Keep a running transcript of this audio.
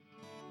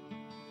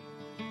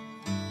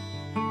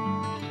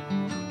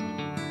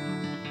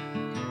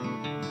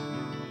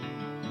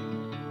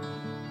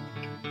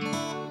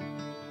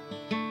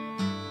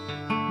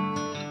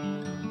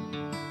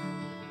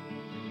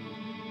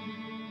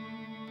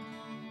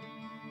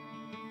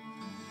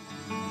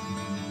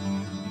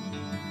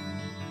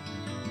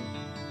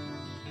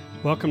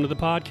Welcome to the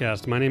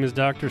podcast. My name is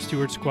Dr.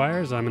 Stuart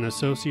Squires. I'm an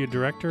Associate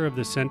Director of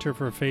the Center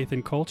for Faith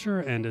and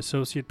Culture and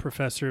Associate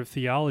Professor of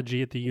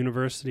Theology at the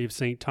University of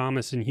St.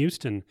 Thomas in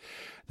Houston.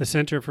 The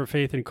Center for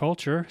Faith and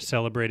Culture,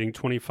 celebrating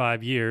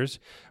 25 years,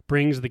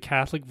 brings the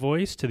Catholic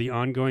voice to the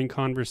ongoing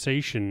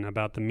conversation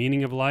about the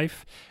meaning of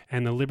life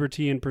and the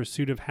liberty and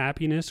pursuit of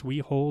happiness we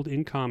hold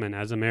in common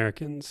as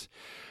Americans.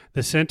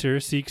 The Center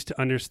seeks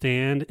to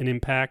understand and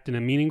impact in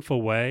a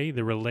meaningful way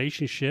the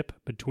relationship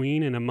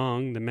between and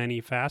among the many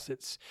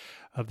facets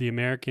of the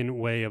American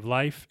way of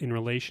life in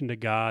relation to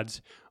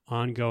God's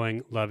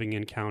ongoing loving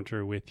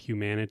encounter with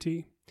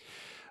humanity.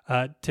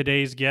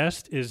 Today's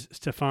guest is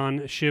Stefan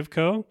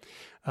Shivko.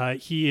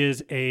 He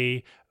is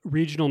a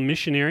regional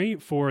missionary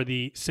for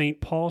the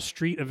St. Paul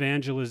Street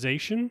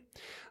Evangelization.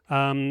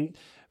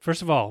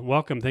 First of all,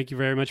 welcome. Thank you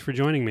very much for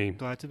joining me.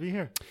 Glad to be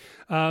here.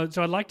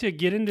 So I'd like to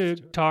get into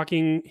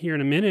talking here in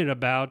a minute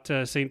about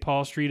St.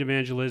 Paul Street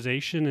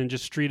Evangelization and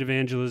just street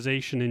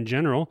evangelization in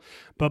general.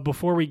 But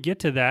before we get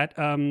to that,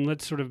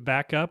 let's sort of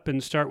back up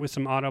and start with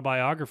some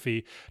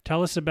autobiography.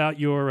 Tell us about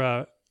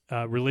your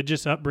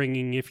religious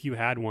upbringing, if you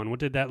had one. What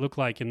did that look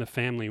like in the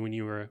family when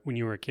you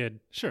were a kid?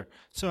 Sure.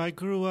 So I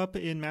grew up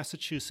in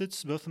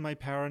Massachusetts, both of my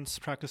parents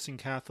practicing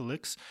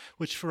Catholics,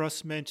 which for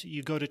us meant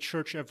you go to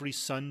church every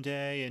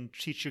Sunday and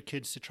teach your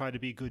kids to try to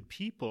be good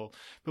people.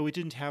 But we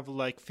didn't have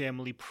like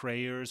family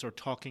prayers or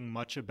talking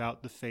much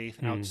about the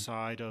faith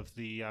outside of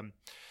the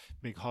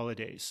big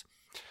holidays.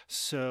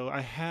 So I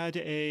had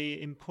an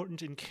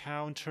important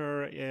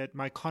encounter at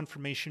my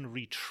confirmation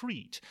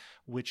retreat,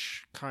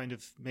 which kind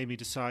of made me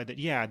decide that,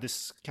 yeah,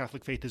 this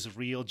Catholic faith is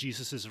real,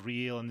 Jesus is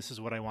real, and this is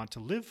what I want to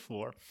live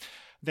for.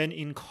 Then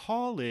in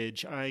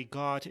college, I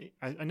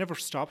never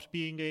stopped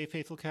being a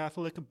faithful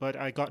Catholic, but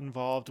I got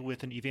involved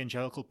with an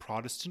evangelical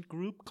Protestant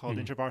group called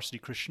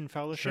InterVarsity Christian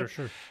Fellowship.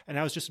 Sure. And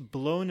I was just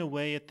blown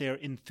away at their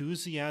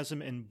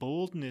enthusiasm and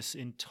boldness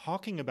in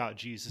talking about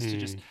Jesus to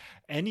just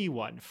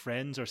anyone,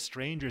 friends or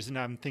strangers. And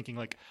I'm thinking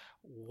like,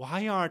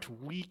 why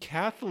aren't we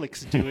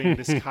Catholics doing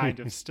this kind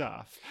of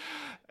stuff?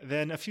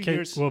 Then a few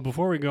years... Well,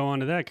 before we go on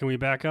to that, can we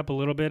back up a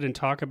little bit and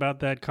talk about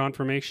that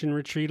confirmation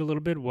retreat a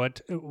little bit?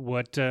 What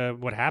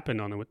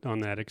happened on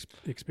that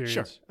experience?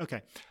 Sure.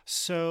 Okay.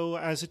 So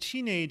as a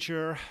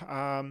teenager,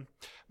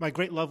 my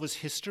great love was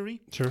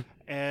history. Sure.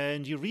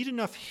 And you read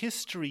enough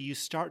history, you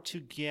start to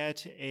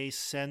get a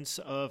sense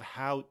of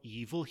how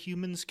evil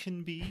humans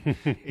can be.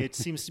 It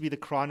seems to be the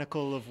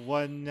chronicle of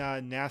one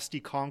nasty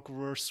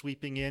conqueror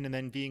sweeping in and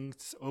then being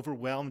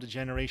overwhelmed a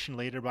generation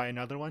later by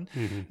another one.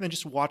 And then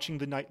just watching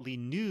the nightly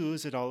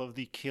news at all of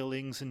the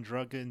killings and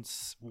drug and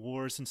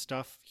wars and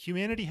stuff,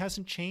 humanity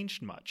hasn't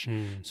changed much.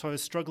 So I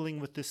was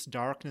struggling with this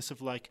darkness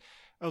of like,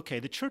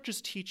 okay, the church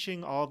is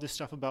teaching all this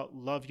stuff about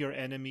love your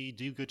enemy,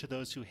 do good to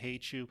those who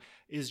hate you.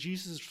 Is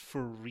Jesus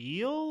for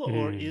real,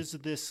 or is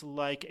this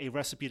like a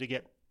recipe to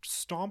get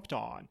stomped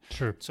on?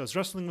 Sure. So I was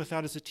wrestling with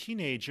that as a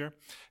teenager,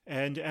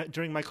 and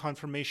during my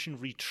confirmation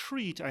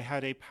retreat, I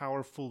had a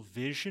powerful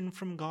vision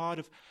from God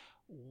of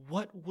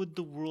what would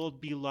the world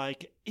be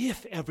like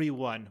if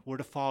everyone were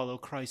to follow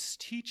Christ's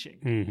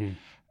teaching?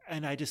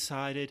 And I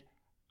decided,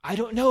 I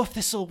don't know if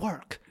this will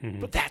work,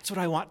 but that's what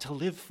I want to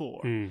live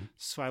for.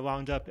 So I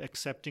wound up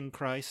accepting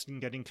Christ and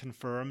getting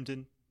confirmed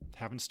and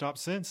haven't stopped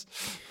since.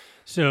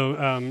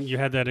 So you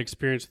had that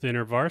experience with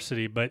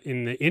InterVarsity, but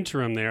in the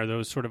interim there,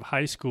 those sort of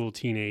high school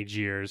teenage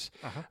years,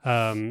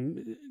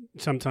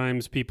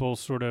 sometimes people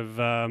sort of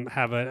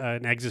have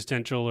an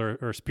existential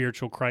or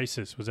spiritual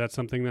crisis. Was that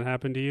something that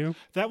happened to you?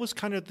 That was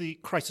kind of the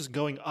crisis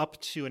going up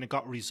to, and it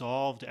got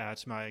resolved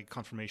at my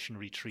confirmation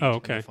retreat. Oh,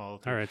 okay. All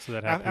right, so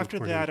that happened. After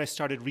that, I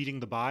started reading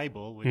the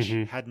Bible, which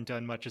hadn't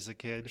done much as a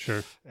kid.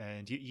 Sure.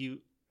 And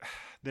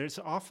there's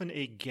often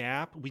a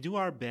gap. We do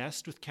our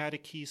best with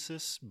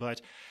catechesis,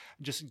 but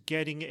just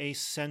getting a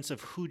sense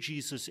of who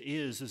Jesus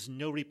is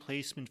no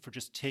replacement for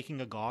just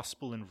taking a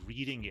gospel and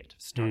reading it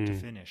start to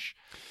finish.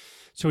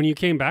 So when you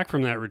came back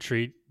from that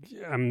retreat,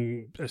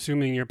 I'm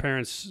assuming your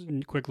parents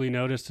quickly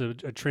noticed a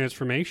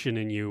transformation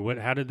in you.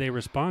 How did they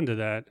respond to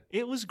that?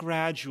 It was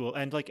gradual.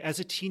 And like as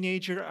a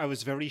teenager, I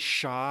was very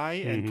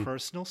shy and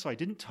personal, so I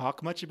didn't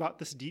talk much about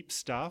this deep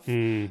stuff.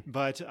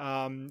 But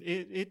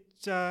it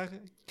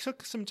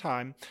took some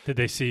time. Did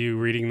they see you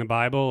reading the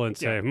Bible and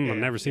say, I've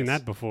never seen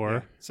that before?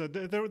 Yeah. So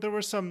there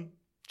were some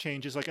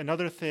changes. Like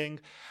another thing,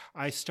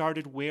 I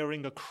started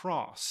wearing a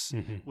cross,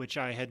 which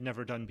I had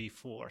never done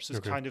before. So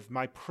it's kind of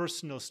my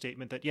personal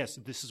statement that, yes,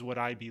 this is what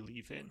I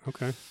believe in.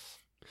 Okay.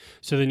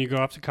 So then you go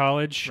off to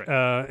college,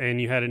 and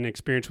you had an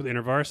experience with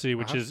InterVarsity,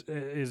 which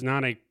is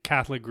not a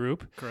Catholic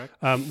group. Correct.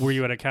 Were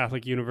you at a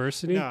Catholic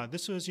university? No,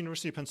 this was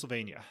University of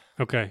Pennsylvania.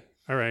 Okay.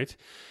 All right.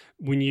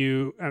 When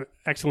you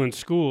excellent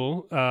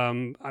school,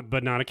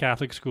 but not a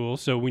Catholic school.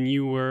 So when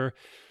you were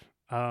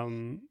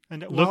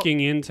Looking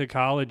into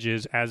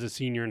colleges as a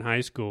senior in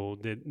high school,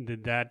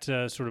 did that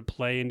sort of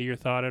play into your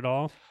thought at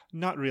all?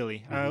 Not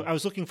really. I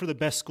was looking for the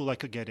best school I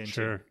could get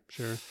into.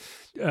 Sure.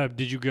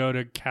 Did you go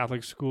to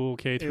Catholic school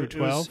K through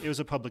 12? It was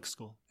a public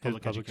school,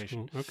 public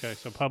education. School. Okay,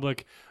 so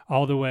public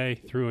all the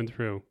way through and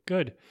through.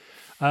 Good.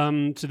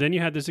 So then you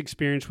had this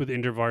experience with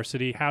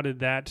InterVarsity. How did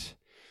that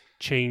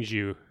change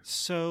you?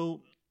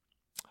 So,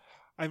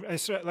 like I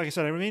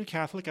said, I remained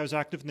Catholic. I was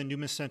active in the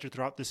Newman Center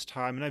throughout this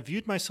time, and I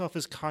viewed myself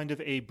as kind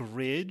of a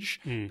bridge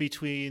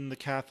between the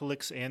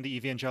Catholics and the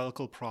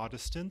evangelical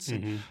Protestants.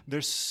 And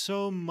there's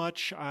so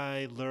much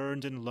I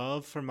learned and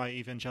loved from my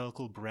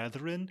evangelical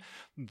brethren,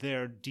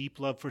 their deep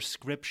love for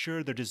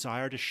Scripture, their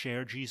desire to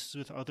share Jesus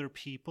with other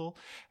people,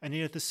 and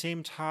yet at the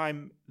same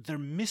time, they're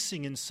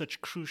missing in such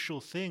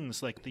crucial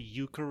things like the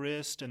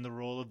Eucharist and the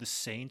role of the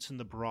saints in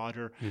the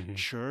broader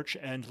church,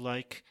 and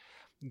like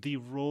the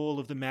role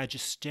of the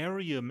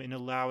magisterium in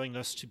allowing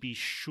us to be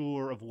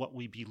sure of what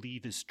we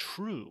believe is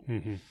true.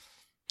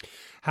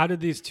 How did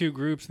these two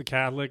groups, the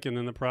Catholic and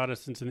then the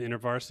Protestants and the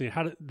InterVarsity,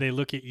 how did they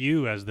look at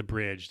you as the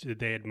bridge? Did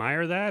they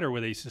admire that, or were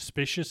they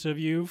suspicious of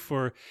you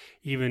for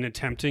even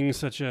attempting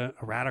such a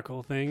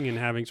radical thing and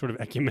having sort of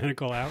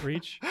ecumenical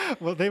outreach?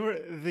 Well, the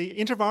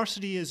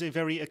InterVarsity is a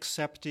very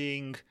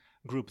accepting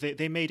group.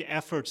 They made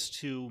efforts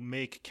to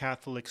make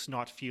Catholics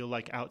not feel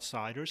like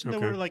outsiders. And there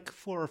were like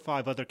 4 or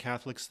 5 other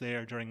Catholics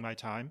there during my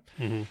time.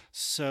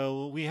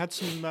 So we had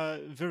some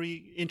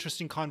very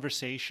interesting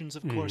conversations,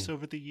 of course,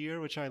 over the years,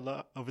 which I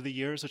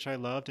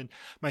loved. And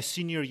my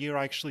senior year,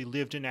 I actually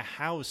lived in a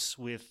house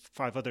with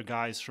 5 other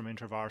guys from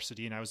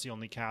InterVarsity, and I was the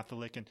only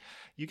Catholic. And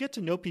you get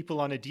to know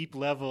people on a deep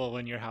level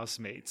when you're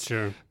housemates.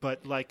 Sure.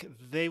 But like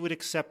they would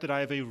accept that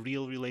I have a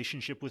real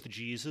relationship with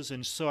Jesus.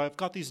 And so I've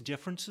got these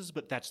differences,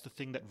 but that's the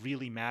thing that really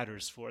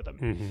matters for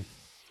them.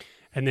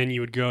 And then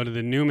you would go to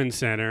the Newman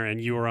Center and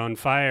you were on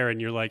fire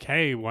and you're like,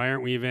 hey, why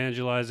aren't we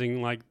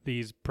evangelizing like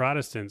these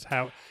Protestants?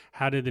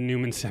 How did the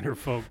Newman Center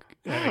folk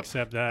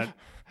accept that?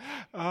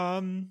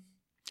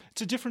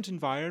 It's a different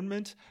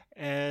environment,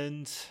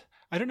 and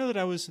I don't know that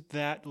I was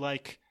that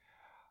like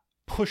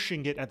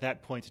pushing it at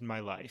that point in my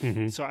life.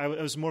 So I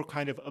was more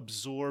kind of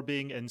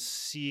absorbing and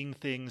seeing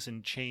things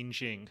and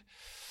changing.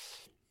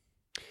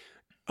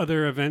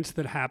 Other events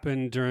that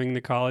happened during the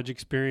college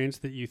experience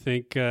that you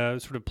think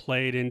sort of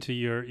played into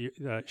your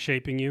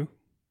shaping you?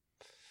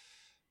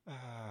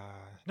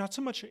 Not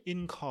so much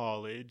in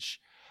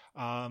college.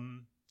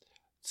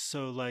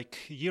 So like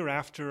a year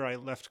after I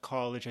left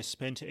college, I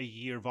spent a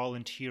year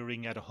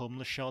volunteering at a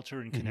homeless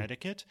shelter in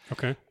Connecticut.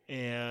 Okay.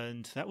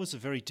 And that was a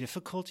very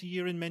difficult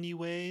year in many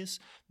ways,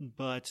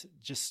 but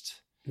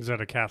just... Is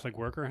that a Catholic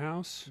worker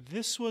house?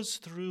 This was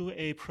through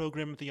a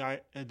program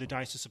at the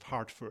Diocese of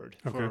Hartford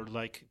for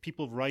like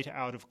people right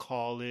out of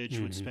college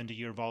would spend a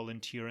year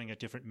volunteering at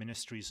different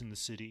ministries in the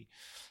city,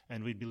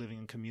 and we'd be living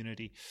in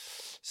community.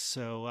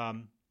 So,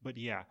 but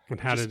yeah. And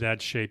how did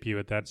that shape you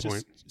at that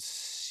point?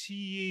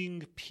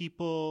 Seeing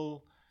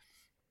people,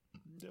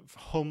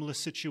 homeless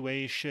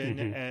situation,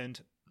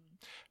 and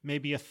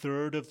maybe a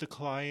third of the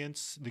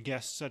clients, the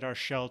guests at our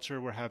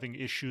shelter, were having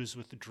issues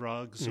with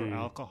drugs or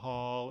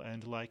alcohol,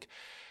 and like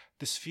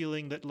this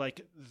feeling that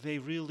like they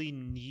really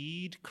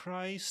need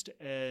Christ,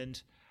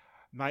 and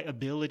my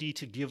ability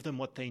to give them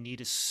what they need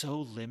is so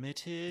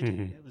limited.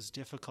 It was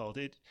difficult.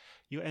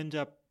 You end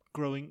up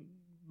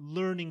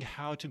learning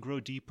how to grow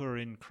deeper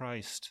in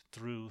Christ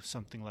through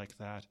something like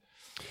that.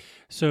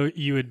 So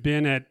you had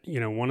been at,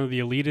 one of the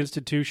elite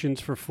institutions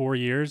for 4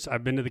 years.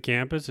 I've been to the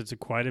campus. It's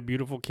quite a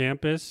beautiful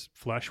campus,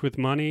 flush with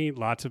money,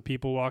 lots of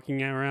people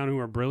walking around who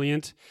are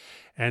brilliant.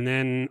 And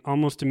then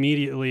almost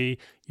immediately,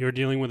 you're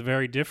dealing with a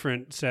very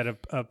different set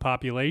of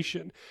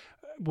population.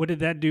 What did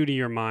that do to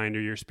your mind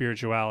or your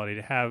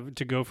spirituality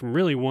to go from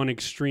really one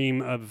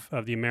extreme of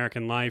the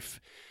American life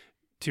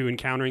to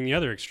encountering the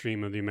other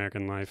extreme of the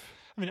American life?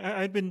 I mean,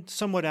 I'd been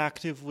somewhat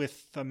active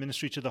with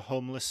ministry to the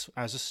homeless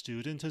as a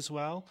student as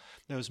well.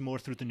 That was more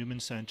through the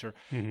Newman Center.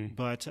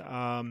 But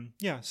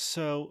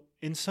so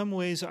in some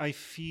ways I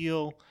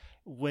feel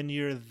when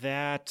you're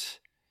that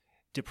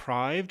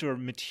deprived or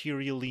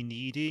materially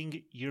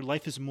needing, your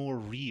life is more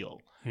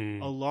real.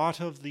 A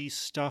lot of the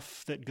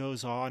stuff that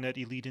goes on at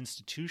elite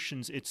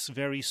institutions, it's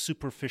very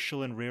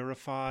superficial and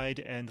rarefied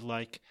and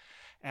like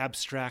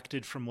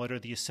abstracted from what are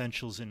the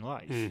essentials in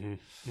life.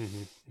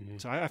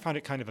 So I found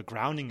it kind of a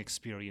grounding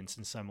experience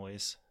in some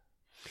ways.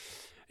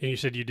 And you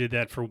said you did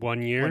that for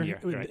 1 year? 1 year,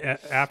 right.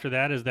 After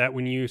that, is that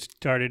when you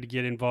started to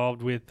get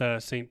involved with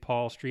St.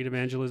 Paul Street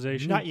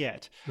evangelization? Not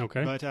yet.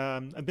 Okay. But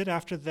a bit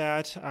after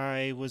that,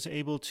 I was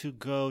able to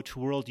go to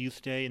World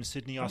Youth Day in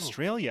Sydney,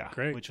 Australia,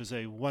 which was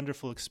a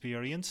wonderful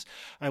experience.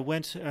 I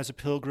went as a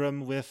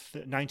pilgrim with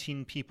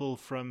 19 people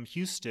from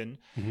Houston,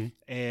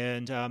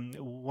 and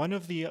one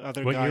of the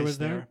other guys What year was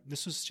there?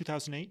 This was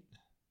 2008.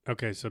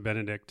 Okay, so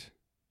Benedict.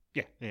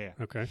 Yeah.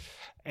 Okay.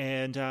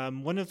 And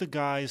one of the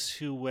guys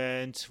who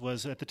went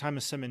was at the time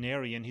a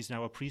seminarian. He's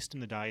now a priest in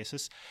the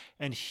diocese.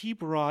 And he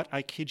brought,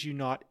 I kid you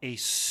not, a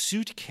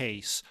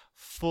suitcase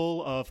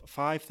full of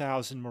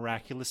 5,000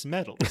 miraculous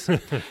medals.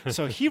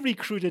 So he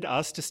recruited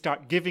us to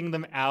start giving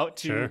them out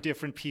to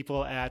different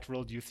people at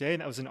World Youth Day,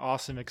 and that was an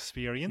awesome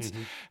experience.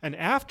 And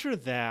after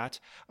that,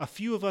 a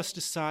few of us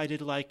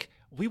decided, like,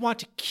 we want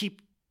to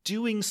keep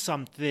doing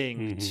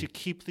something to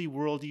keep the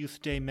World Youth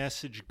Day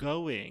message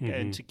going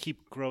and to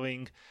keep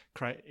growing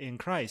in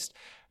Christ.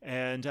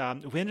 And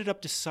we ended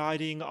up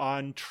deciding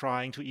on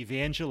trying to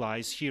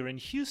evangelize here in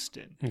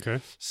Houston. Okay.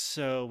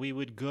 So we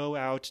would go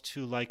out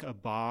to like a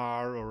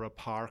bar or a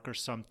park or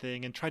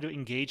something and try to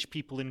engage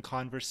people in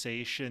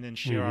conversation and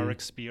share our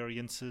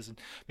experiences and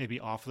maybe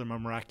offer them a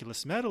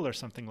miraculous medal or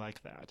something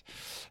like that.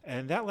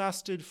 And that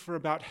lasted for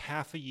about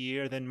half a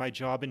year. Then my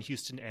job in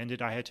Houston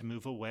ended. I had to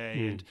move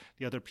away and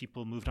the other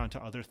people moved on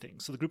to other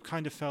things. So the group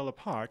kind of fell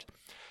apart.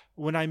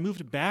 When I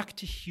moved back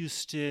to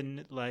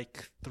Houston,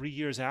 like 3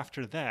 years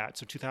after that,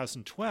 so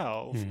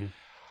 2012,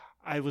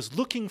 I was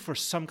looking for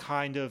some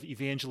kind of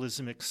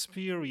evangelism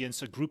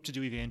experience, a group to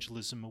do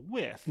evangelism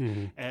with.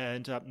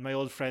 And my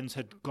old friends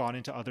had gone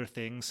into other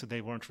things, so they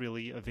weren't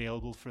really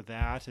available for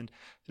that. And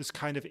just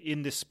kind of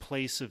in this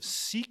place of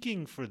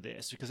seeking for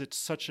this, because it's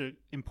such an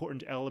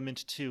important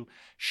element to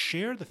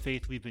share the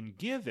faith we've been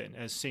given.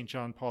 As St.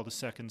 John Paul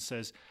II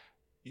says,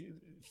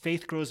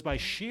 faith grows by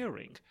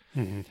sharing.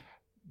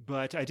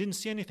 But I didn't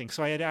see anything.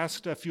 So I had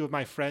asked a few of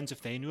my friends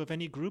if they knew of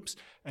any groups.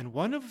 And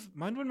one of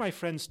my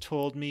friends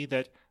told me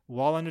that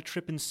while on a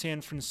trip in San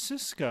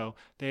Francisco,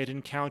 they had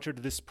encountered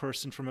this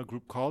person from a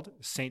group called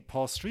St.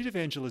 Paul Street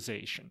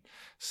Evangelization.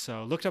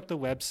 So looked up the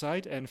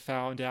website and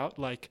found out,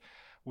 like,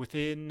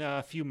 within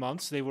a few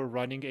months, they were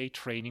running a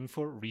training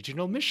for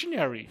regional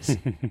missionaries.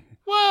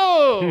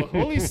 Whoa!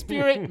 Holy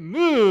Spirit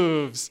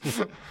moves!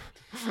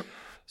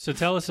 So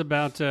tell us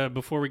about,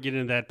 before we get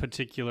into that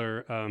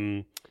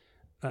particular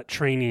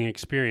training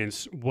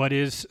experience, what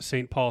is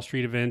St. Paul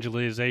Street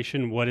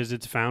Evangelization? What is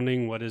its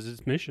founding? What is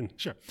its mission?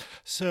 Sure.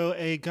 So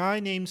a guy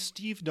named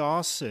Steve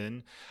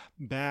Dawson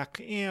back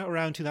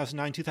around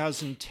 2009,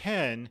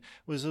 2010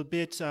 was a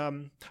bit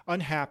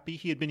unhappy.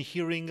 He had been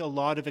hearing a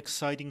lot of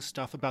exciting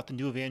stuff about the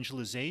new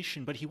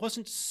evangelization, but he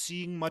wasn't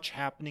seeing much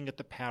happening at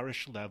the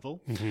parish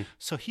level.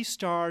 So he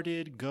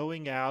started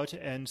going out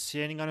and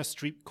standing on a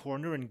street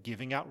corner and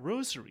giving out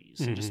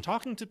rosaries and just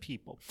talking to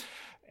people.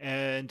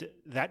 And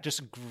that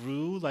just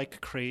grew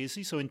like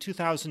crazy. So in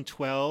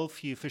 2012,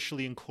 he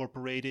officially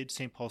incorporated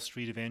St. Paul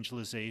Street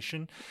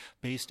Evangelization,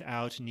 based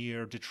out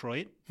near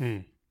Detroit.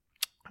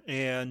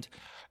 And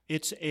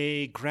it's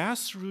a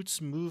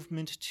grassroots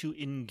movement to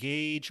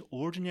engage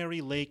ordinary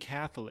lay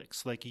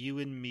Catholics like you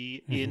and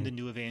me in the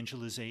new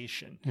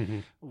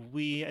evangelization.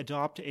 We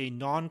adopt a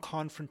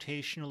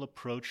non-confrontational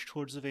approach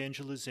towards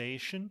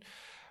evangelization.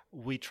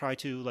 We try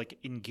to like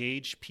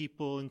engage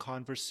people in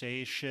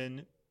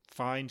conversation,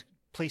 find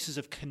places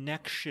of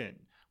connection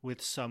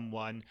with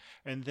someone,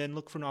 and then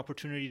look for an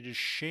opportunity to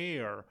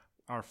share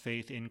our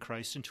faith in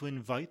Christ and to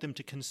invite them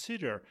to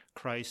consider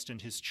Christ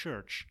and his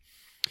church.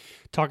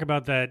 Talk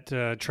about that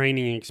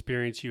training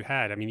experience you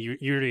had. I mean, you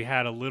already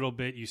had a little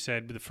bit. You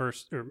said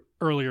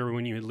earlier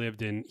when you had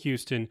lived in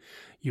Houston,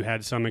 you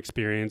had some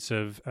experience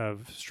of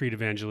street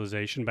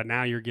evangelization, but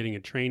now you're getting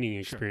a training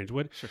experience.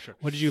 Sure.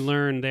 What did you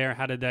learn there?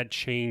 How did that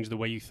change the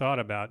way you thought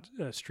about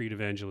street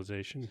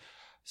evangelization?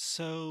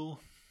 So,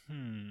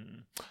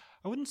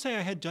 I wouldn't say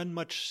I had done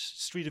much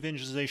street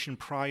evangelization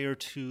prior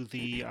to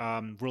the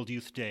World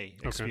Youth Day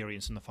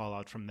experience and the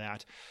fallout from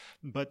that.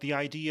 But the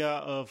idea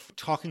of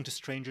talking to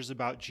strangers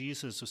about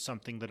Jesus was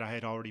something that I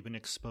had already been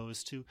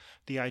exposed to.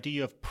 The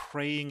idea of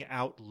praying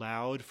out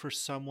loud for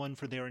someone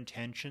for their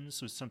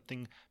intentions was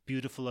something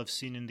beautiful I've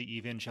seen in the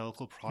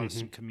evangelical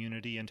Protestant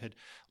community and had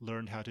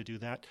learned how to do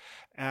that.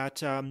 At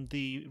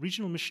the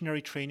regional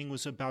missionary training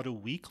was about a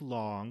week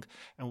long,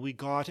 and we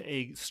got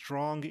a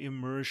strong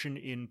immersion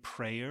in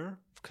prayer,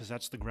 because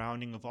that's the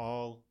grounding of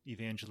all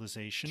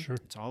evangelization.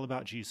 It's all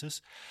about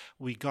Jesus.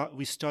 We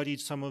studied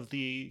some of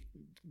the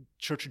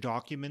church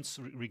documents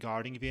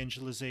regarding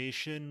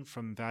evangelization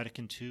from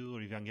Vatican II or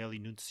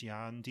Evangelii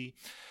Nuntiandi.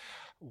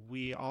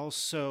 We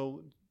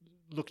also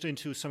looked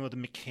into some of the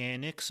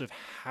mechanics of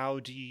how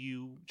do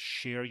you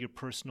share your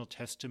personal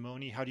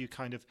testimony? How do you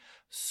kind of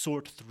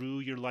sort through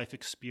your life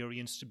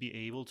experience to be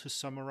able to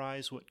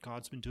summarize what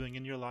God's been doing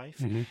in your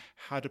life?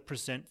 How to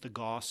present the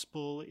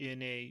gospel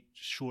in a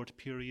short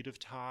period of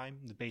time,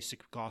 the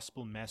basic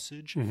gospel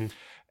message.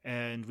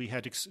 And we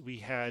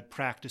had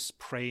practice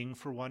praying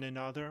for one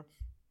another.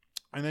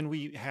 And then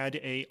we had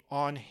a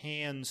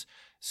on-hands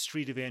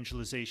street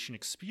evangelization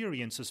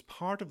experience as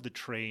part of the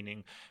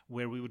training,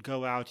 where we would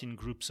go out in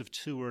groups of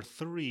 2 or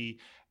 3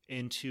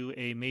 into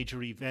a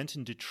major event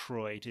in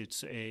Detroit.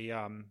 It's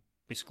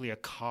basically a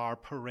car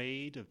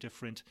parade of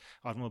different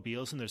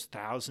automobiles, and there's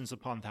thousands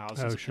upon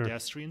thousands of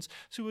pedestrians.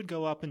 So we would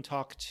go up and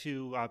talk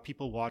to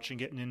people watching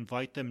it and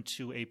invite them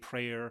to a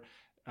prayer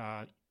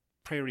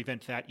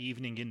event that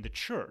evening in the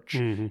church,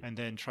 and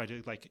then try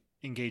to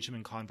engage them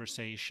in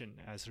conversation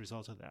as a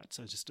result of that.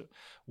 So just a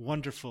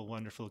wonderful,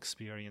 wonderful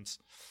experience.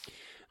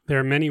 There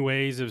are many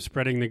ways of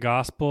spreading the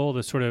gospel.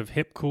 The sort of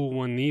hip, cool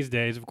one these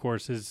days, of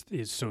course, is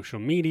social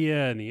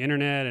media and the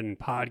internet and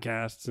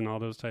podcasts and all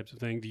those types of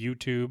things.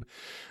 YouTube.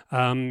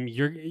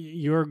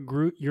 Your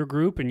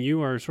group and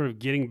you are sort of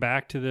getting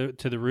back to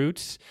the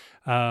roots,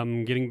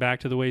 getting back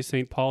to the way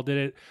St. Paul did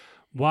it.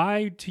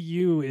 Why, to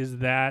you, is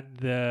that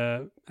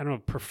the, I don't know,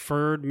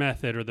 preferred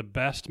method or the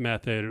best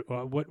method?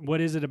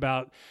 What is it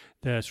about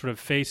the sort of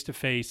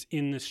face-to-face,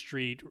 in the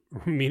street,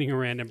 meeting a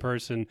random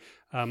person?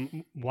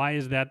 Why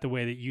is that the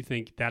way that you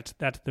think that's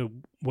the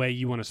way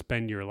you want to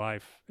spend your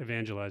life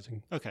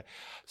evangelizing? Okay.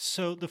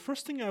 So the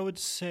first thing I would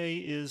say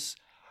is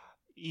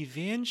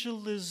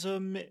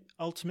evangelism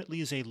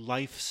ultimately is a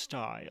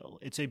lifestyle.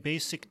 It's a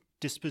basic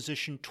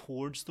disposition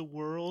towards the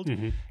world.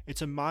 Mm-hmm.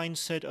 It's a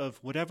mindset of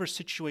whatever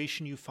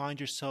situation you find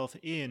yourself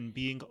in,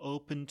 being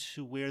open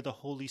to where the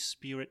Holy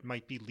Spirit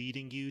might be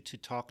leading you to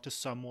talk to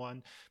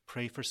someone,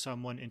 pray for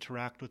someone,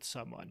 interact with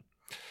someone.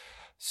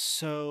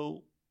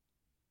 So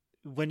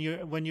when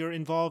you're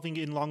involving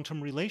in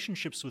long-term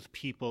relationships with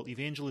people,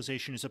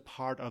 evangelization is a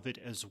part of it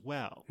as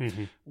well.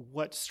 Mm-hmm.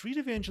 What street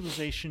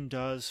evangelization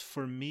does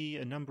for me,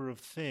 a number of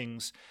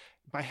things.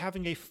 By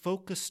having a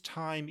focused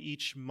time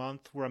each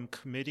month where I'm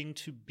committing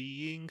to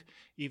being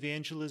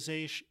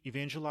evangelizing,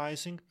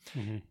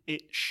 Mm-hmm.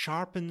 it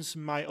sharpens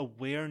my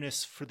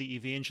awareness for the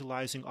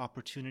evangelizing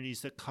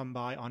opportunities that come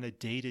by on a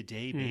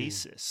day-to-day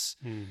basis.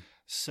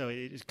 So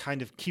it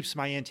kind of keeps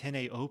my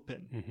antennae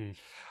open.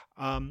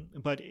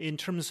 But in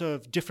terms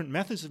of different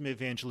methods of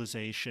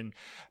evangelization,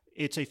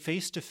 it's a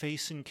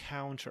face-to-face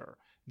encounter.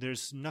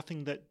 There's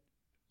nothing that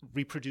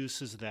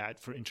reproduces that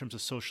in terms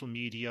of social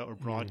media or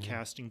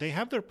broadcasting. They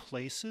have their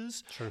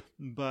places, Sure.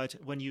 but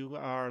when you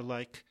are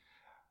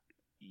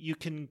you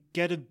can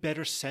get a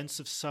better sense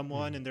of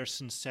someone and their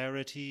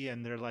sincerity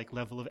and their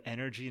level of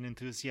energy and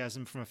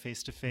enthusiasm from a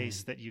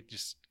face-to-face that you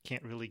just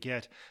can't really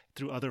get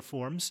through other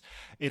forms.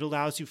 It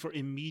allows you for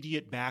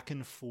immediate back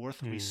and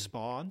forth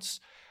response.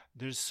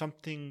 There's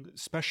something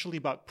especially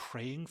about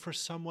praying for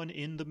someone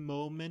in the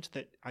moment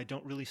that I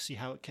don't really see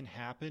how it can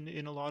happen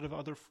in a lot of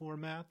other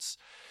formats.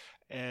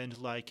 And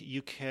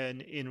you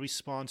can, in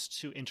response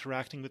to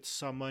interacting with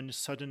someone,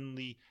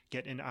 suddenly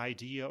get an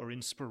idea or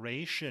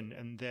inspiration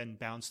and then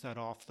bounce that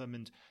off them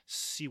and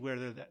see where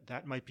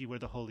that might be where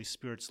the Holy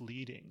Spirit's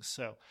leading.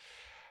 So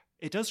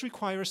it does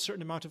require a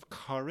certain amount of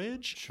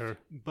courage. Sure.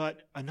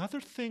 But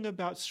another thing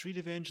about street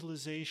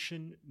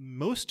evangelization,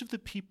 most of the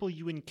people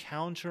you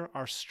encounter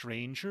are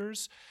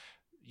strangers.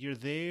 You're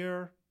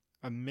there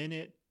a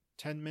minute,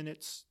 10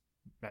 minutes,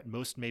 at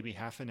most maybe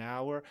half an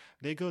hour.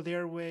 They go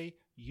their way.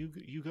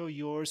 You go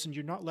yours, and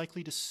you're not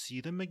likely to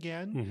see them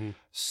again. Mm-hmm.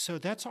 So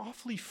that's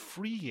awfully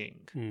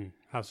freeing.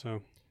 How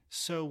so?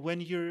 So when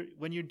you're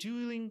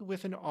dealing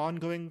with an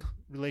ongoing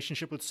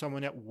relationship with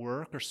someone at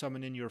work or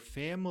someone in your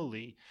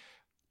family,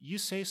 you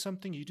say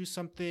something, you do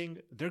something,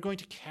 they're going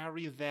to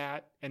carry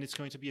that, and it's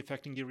going to be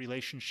affecting your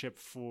relationship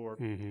for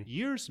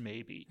years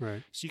maybe.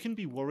 Right. So you can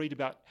be worried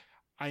about,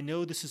 I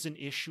know this is an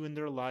issue in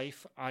their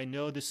life. I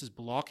know this is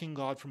blocking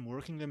God from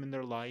working them in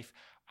their life.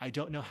 I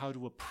don't know how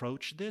to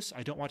approach this.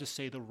 I don't want to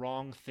say the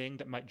wrong thing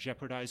that might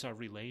jeopardize our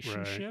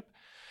relationship.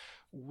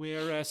 Right.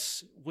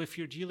 Whereas if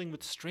you're dealing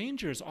with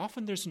strangers,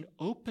 often there's an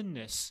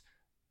openness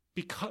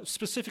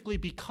specifically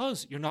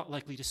because you're not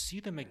likely to see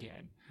them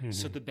again.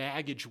 So the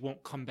baggage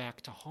won't come back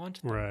to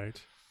haunt them.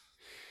 Right.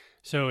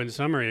 So in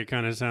summary, it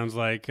kind of sounds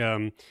like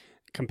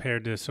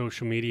compared to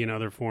social media and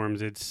other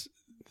forms,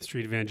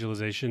 street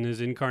evangelization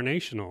is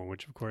incarnational,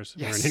 which of course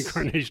we're an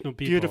incarnational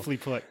people. Beautifully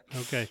put.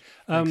 Okay.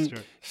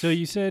 Thanks, so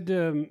you said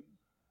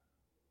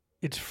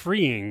it's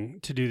freeing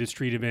to do the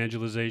street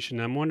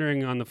evangelization. I'm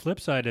wondering on the flip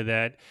side of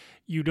that,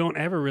 you don't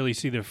ever really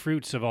see the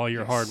fruits of all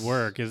your hard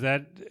work. Is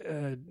that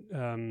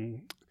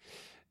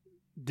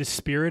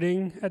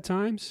dispiriting at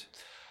times?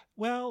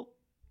 Well,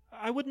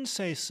 I wouldn't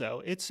say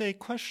so. It's a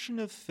question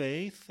of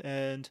faith,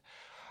 and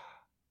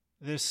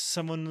there's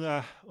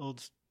someone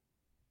old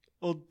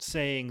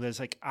saying that's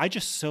I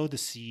just sow the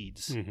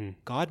seeds.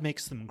 God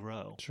makes them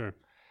grow. Sure.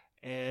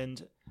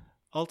 And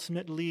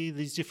ultimately,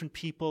 these different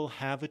people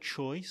have a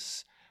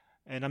choice.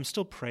 And I'm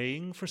still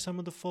praying for some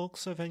of the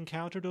folks I've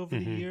encountered over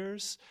the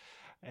years.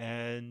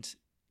 And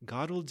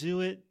God will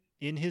do it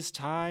in his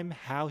time,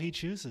 how he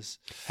chooses.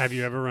 Have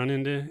you ever run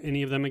into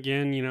any of them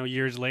again,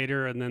 years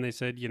later, and then they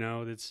said,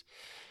 it's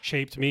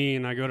shaped me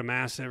and I go to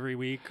Mass every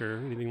week or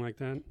anything like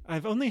that?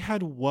 I've only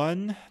had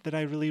one that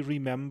I really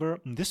remember.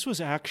 This was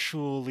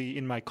actually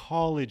in my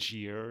college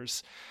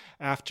years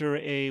after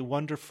a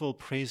wonderful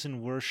praise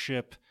and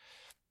worship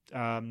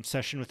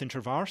session with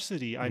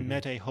InterVarsity. I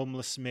met a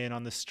homeless man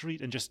on the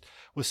street and just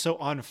was so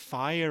on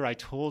fire. I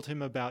told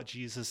him about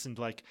Jesus and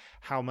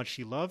how much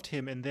he loved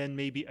him. And then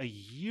maybe a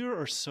year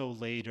or so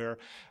later,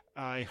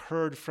 I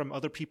heard from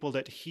other people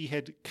that he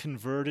had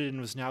converted and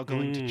was now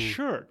going to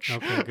church.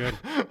 Okay, good.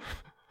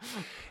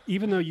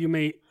 Even though you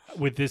may,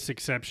 with this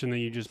exception that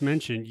you just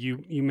mentioned,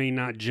 you may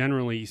not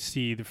generally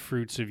see the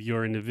fruits of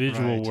your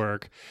individual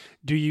work.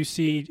 Do you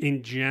see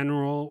in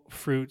general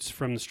fruits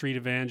from the street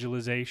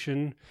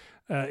evangelization?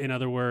 In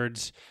other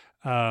words,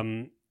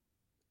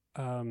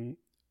 and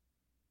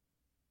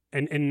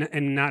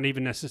not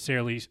even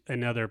necessarily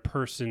another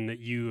person that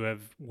you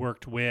have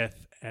worked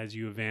with as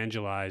you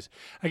evangelize.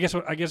 I guess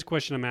the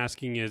question I'm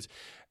asking is,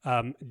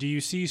 do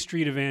you see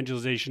street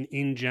evangelization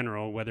in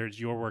general, whether it's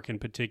your work in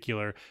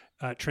particular,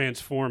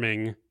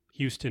 transforming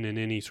Houston in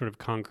any sort of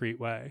concrete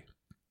way?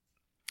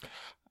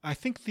 I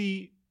think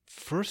the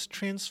first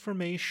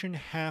transformation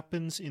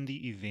happens in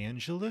the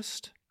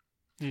evangelist.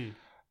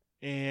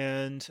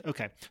 And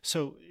okay,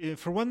 so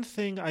for one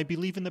thing, I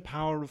believe in the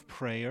power of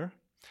prayer.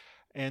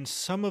 And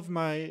some of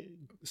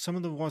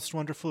the most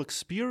wonderful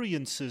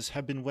experiences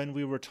have been when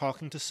we were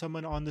talking to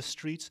someone on the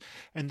streets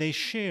and they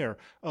share,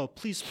 oh,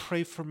 please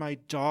pray for my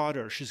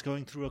daughter. She's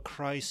going through a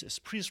crisis.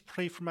 Please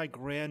pray for my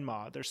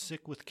grandma. They're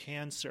sick with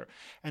cancer.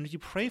 And you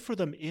pray for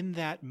them in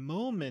that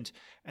moment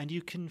and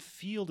you can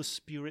feel the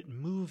Spirit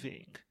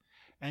moving.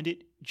 And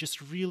it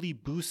just really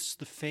boosts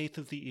the faith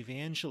of the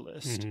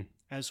evangelist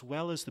as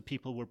well as the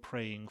people we're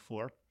praying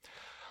for.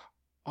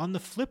 On the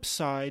flip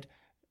side,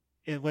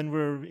 when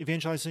we're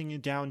evangelizing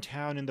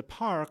downtown in the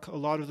park, a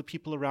lot of the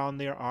people around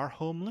there are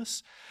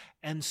homeless.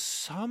 And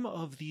some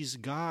of these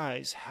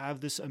guys have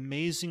this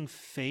amazing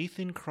faith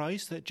in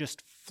Christ that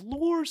just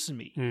floors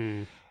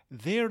me.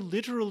 They're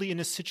literally in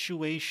a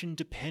situation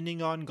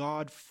depending on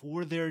God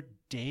for their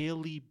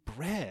daily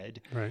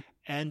bread. Right.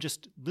 And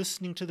just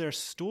listening to their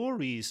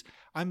stories,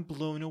 I'm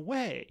blown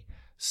away.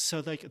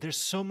 So there's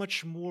so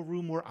much more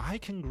room where I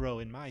can grow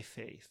in my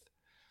faith.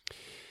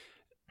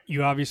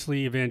 You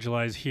obviously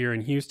evangelize here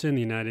in Houston,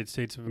 the United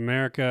States of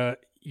America.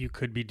 You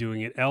could be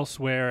doing it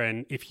elsewhere.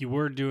 And if you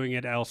were doing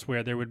it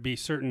elsewhere, there would be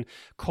certain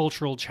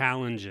cultural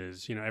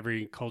challenges. You know,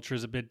 every culture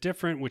is a bit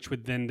different, which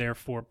would then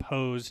therefore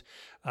pose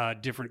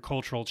different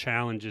cultural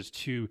challenges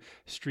to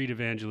street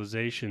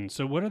evangelization.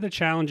 So what are the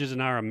challenges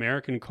in our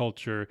American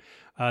culture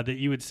that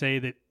you would say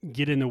that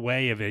get in the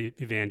way of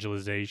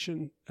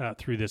evangelization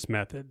through this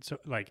method? So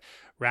like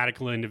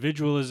radical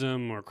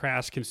individualism or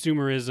crass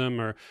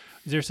consumerism, or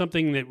is there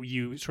something that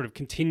you sort of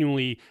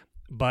continually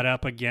butt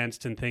up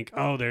against and think,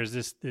 oh, there's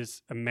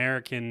this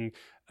American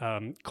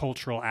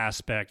cultural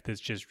aspect that's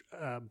just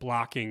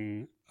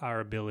blocking our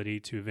ability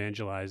to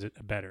evangelize it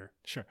better?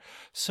 Sure.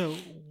 So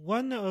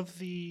one of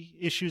the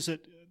issues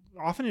that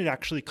often it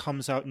actually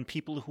comes out in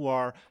people who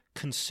are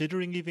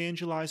considering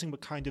evangelizing but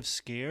kind of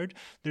scared,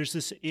 there's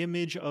this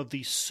image of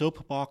the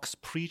soapbox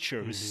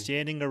preacher who's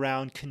standing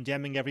around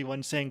condemning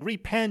everyone, saying,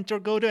 repent or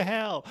go to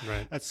hell.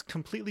 Right. That's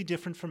completely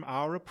different from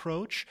our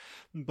approach.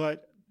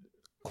 But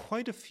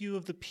quite a few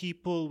of the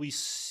people we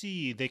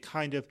see, they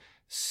kind of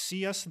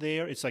see us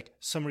there. It's like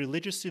some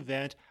religious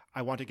event.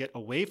 I want to get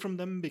away from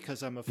them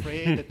because I'm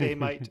afraid that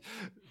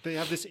they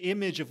have this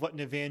image of what an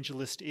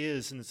evangelist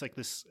is, and it's like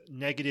this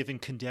negative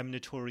and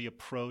condemnatory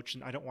approach,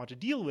 and I don't want to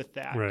deal with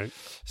that. Right.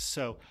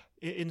 So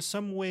in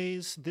some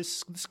ways,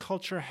 this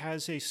culture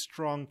has a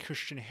strong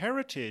Christian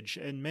heritage,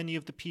 and many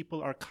of the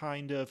people are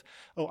kind of,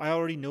 oh, I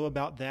already know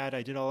about that.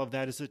 I did all of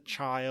that as a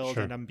child,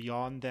 Sure. and I'm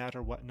beyond that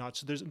or whatnot.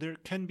 So there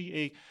can be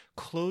a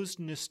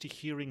closedness to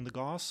hearing the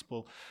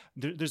gospel.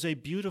 There's a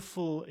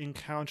beautiful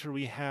encounter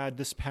we had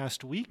this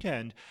past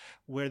weekend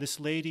where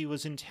this lady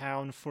was in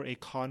town for a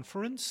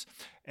conference,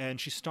 and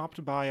she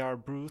stopped by our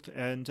booth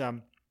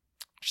and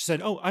she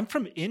said, oh, I'm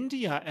from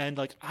India, and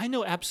I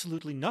know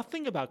absolutely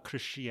nothing about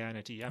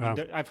Christianity. I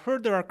mean, I've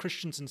heard there are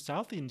Christians in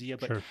South India,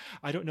 but Sure.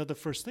 I don't know the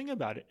first thing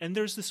about it. And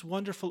there's this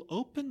wonderful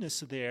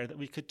openness there that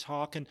we could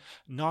talk and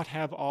not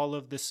have all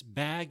of this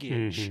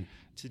baggage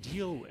to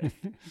deal with.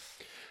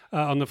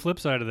 On the flip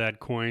side of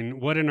that coin,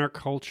 what in our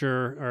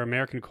culture, our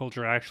American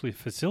culture, actually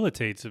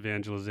facilitates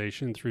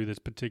evangelization through this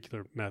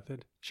particular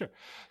method? Sure.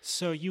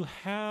 So you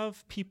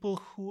have people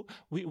who,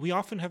 we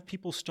often have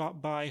people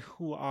stop by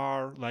who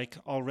are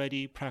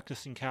already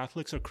practicing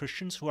Catholics or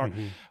Christians who are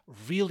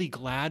really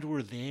glad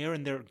we're there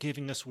and they're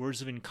giving us words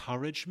of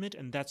encouragement,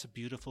 and that's a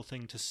beautiful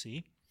thing to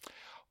see.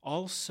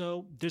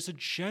 Also, there's a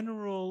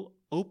general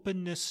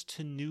openness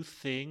to new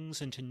things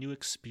and to new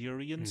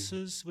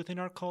experiences within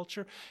our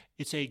culture.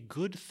 It's a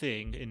good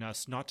thing in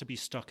us not to be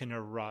stuck in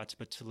a rut,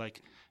 but to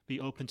be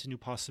open to new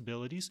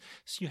possibilities.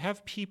 So you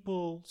have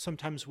people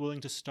sometimes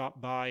willing to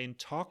stop by and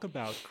talk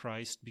about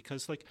Christ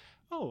because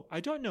oh,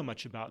 I don't know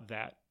much about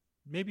that.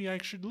 Maybe I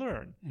should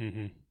learn.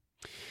 Mm-hmm.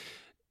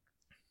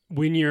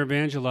 When you're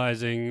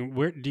evangelizing,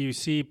 where do you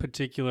see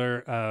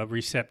particular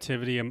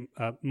receptivity,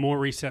 more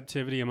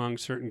receptivity among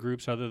certain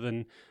groups other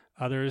than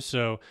others?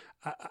 So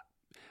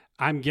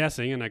I'm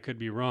guessing, and I could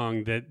be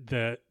wrong, that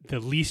the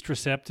least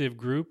receptive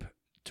group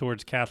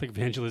towards Catholic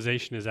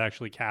evangelization is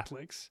actually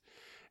Catholics,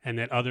 and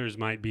that others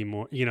might be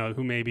more,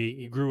 who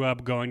maybe grew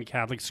up going to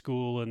Catholic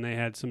school and they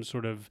had some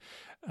sort of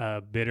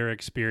bitter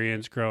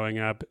experience growing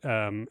up,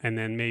 and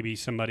then maybe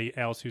somebody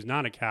else who's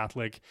not a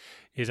Catholic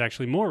is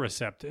actually more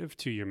receptive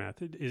to your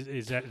method.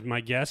 Is that my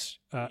guess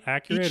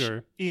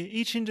accurate?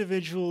 Each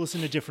individual is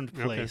in a different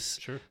place.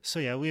 Okay, sure. So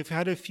yeah, we've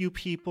had a few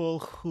people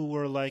who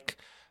were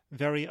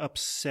very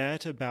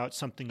upset about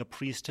something a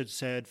priest had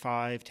said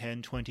 5,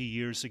 10, 20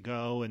 years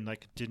ago and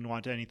like didn't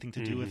want anything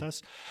to do with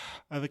us.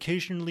 I've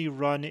occasionally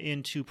run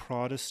into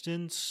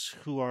Protestants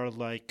who are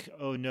like,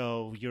 oh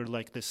no, you're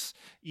like this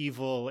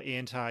evil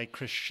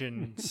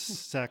anti-Christian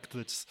sect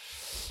that's,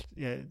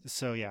 yeah.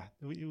 So yeah,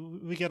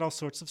 we get all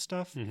sorts of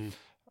stuff.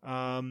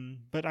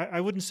 But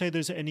I wouldn't say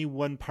there's any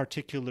one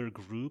particular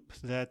group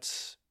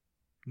that's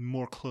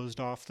more closed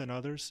off than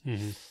others.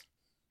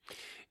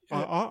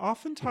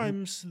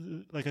 Oftentimes,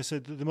 like I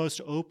said, the most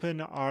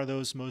open are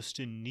those most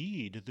in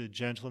need, the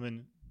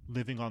gentlemen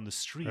living on the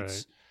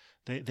streets.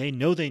 Right. They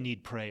know they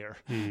need prayer.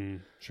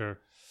 Sure.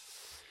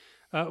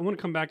 I want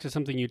to come back to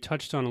something you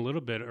touched on a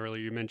little bit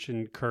earlier. You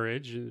mentioned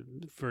courage,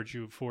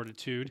 virtue of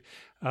fortitude.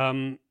 How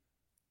do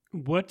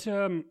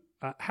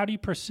you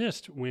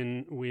persist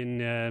when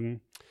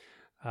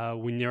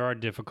there are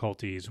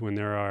difficulties,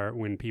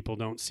 when people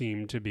don't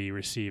seem to be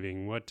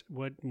receiving? What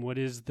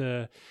is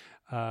the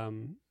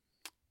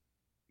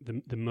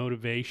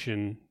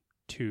motivation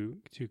to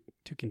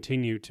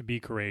continue to be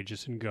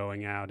courageous and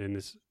going out in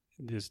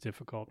this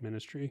difficult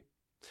ministry?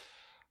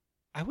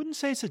 I wouldn't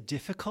say it's a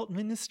difficult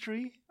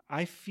ministry.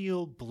 I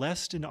feel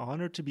blessed and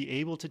honored to be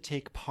able to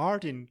take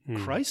part in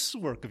Christ's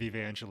work of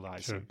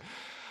evangelizing.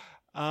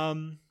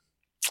 Sure.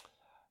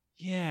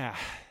 Yeah,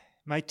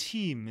 my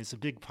team is a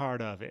big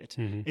part of it.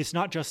 It's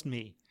not just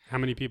me. How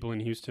many people in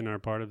Houston are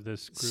part of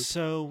this group?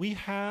 So we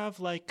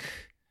have I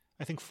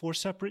think 4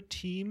 separate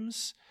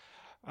teams.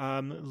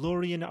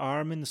 Lori and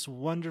Armin, this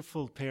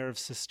wonderful pair of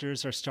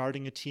sisters, are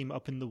starting a team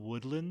up in the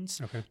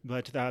Woodlands. Okay.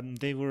 But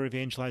they were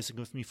evangelizing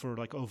with me for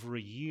like over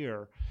a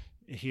year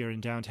here in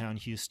downtown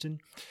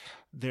Houston.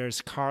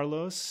 There's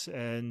Carlos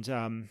and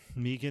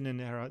Megan and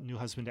her new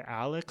husband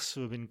Alex,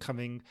 who have been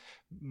coming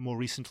more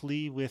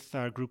recently with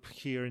our group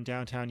here in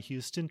downtown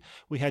Houston.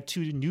 We had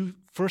 2 new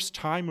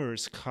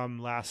first-timers come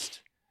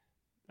last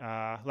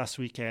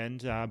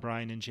weekend,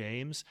 Brian and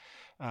James.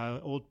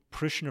 Old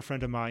parishioner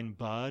friend of mine,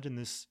 Bud, and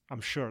this,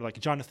 I'm sure, like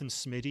Jonathan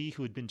Smitty,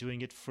 who had been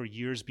doing it for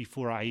years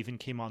before I even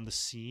came on the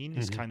scene,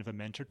 is kind of a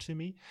mentor to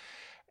me.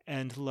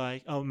 And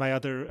my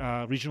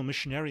other regional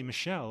missionary,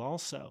 Michelle,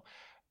 also.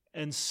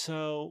 And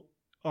so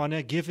on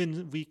a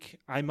given week,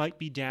 I might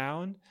be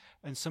down,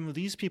 and some of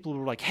these people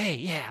were like, hey,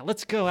 yeah,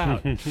 let's go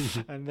out.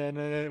 And then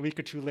a week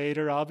or 2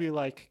 later, I'll be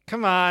like,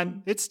 come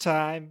on, it's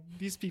time.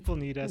 These people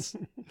need us.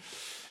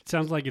 It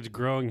sounds like it's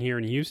growing here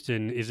in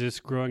Houston. Is this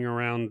growing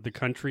around the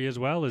country as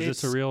well? Is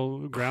this a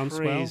real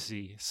groundswell?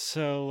 Crazy.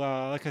 So,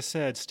 like I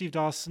said, Steve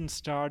Dawson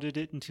started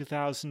it in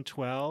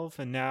 2012,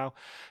 and now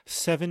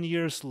 7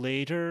 years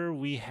later,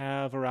 we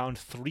have around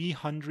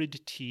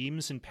 300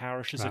 teams in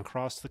parishes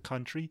across the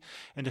country,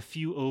 and a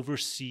few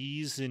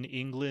overseas in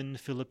England,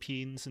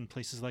 Philippines, and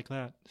places like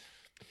that.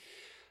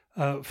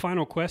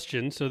 Final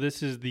question. So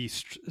this is the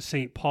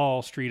St.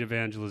 Paul Street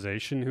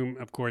Evangelization, whom,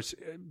 of course,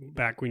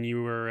 back when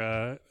you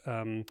were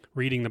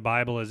reading the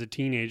Bible as a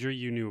teenager,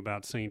 you knew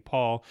about St.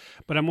 Paul.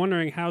 But I'm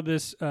wondering how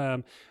this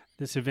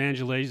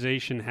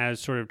evangelization has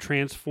sort of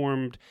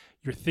transformed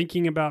your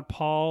thinking about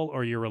Paul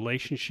or your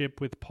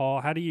relationship with Paul.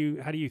 How do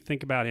you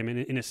think about him?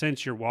 In a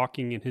sense, you're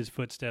walking in his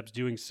footsteps,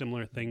 doing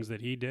similar things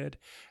that he did.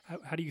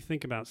 How do you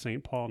think about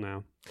St. Paul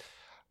now?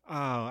 Oh,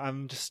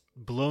 I'm just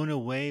blown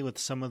away with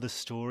some of the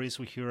stories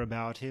we hear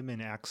about him in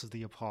Acts of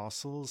the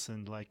Apostles.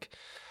 And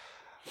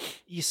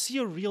you see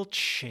a real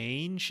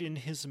change in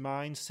his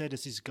mindset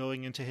as he's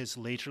going into his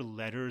later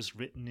letters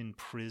written in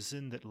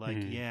prison that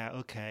yeah,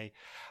 okay,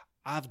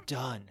 I've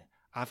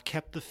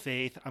kept the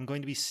faith. I'm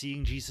going to be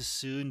seeing Jesus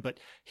soon, but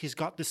he's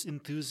got this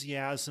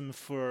enthusiasm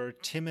for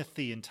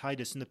Timothy and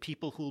Titus and the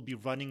people who will be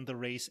running the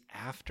race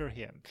after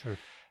him. Sure.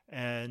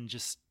 And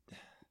just,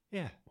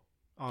 yeah.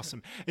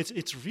 Awesome.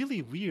 It's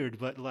really weird,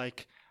 but I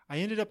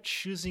ended up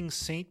choosing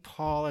St.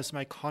 Paul as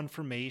my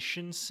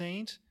confirmation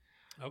saint.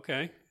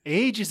 Okay.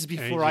 Ages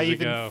before I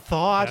even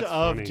thought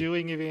of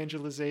doing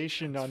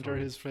evangelization under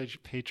his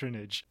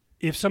patronage.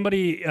 If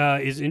somebody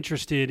is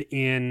interested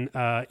in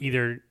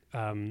either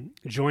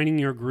joining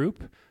your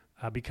group,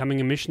 becoming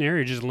a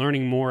missionary, or just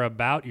learning more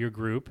about your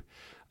group,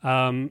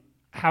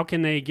 how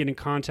can they get in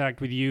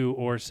contact with you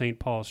or St.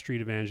 Paul Street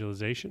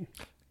Evangelization?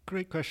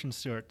 Great question,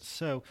 Stuart.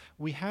 So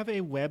we have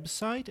a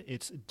website.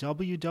 It's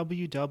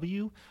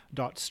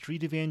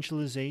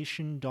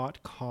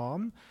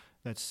www.streetevangelization.com.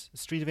 That's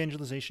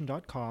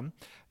streetevangelization.com.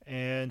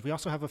 And we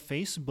also have a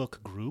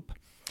Facebook group.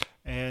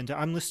 And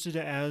I'm listed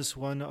as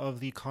one of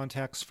the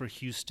contacts for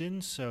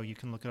Houston, so you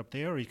can look it up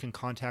there, or you can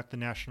contact the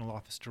national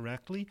office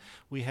directly.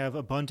 We have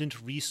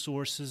abundant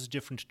resources,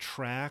 different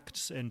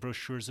tracts and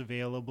brochures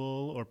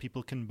available, or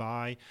people can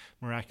buy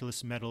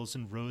miraculous medals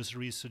and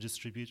rosaries to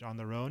distribute on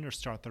their own or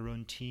start their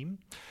own team.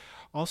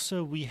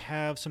 Also, we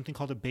have something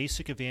called a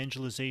basic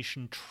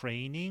evangelization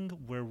training,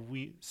 where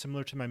we,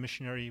 similar to my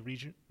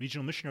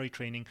regional missionary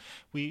training,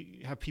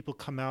 we have people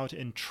come out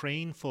and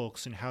train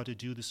folks in how to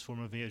do this form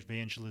of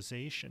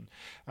evangelization.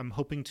 I'm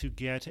hoping to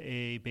get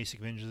a basic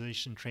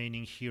evangelization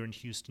training here in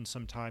Houston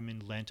sometime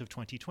in Lent of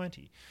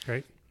 2020.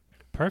 Great.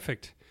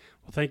 Perfect.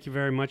 Well, thank you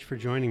very much for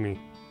joining me.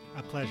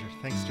 A pleasure.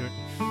 Thanks,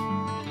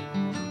 Stuart.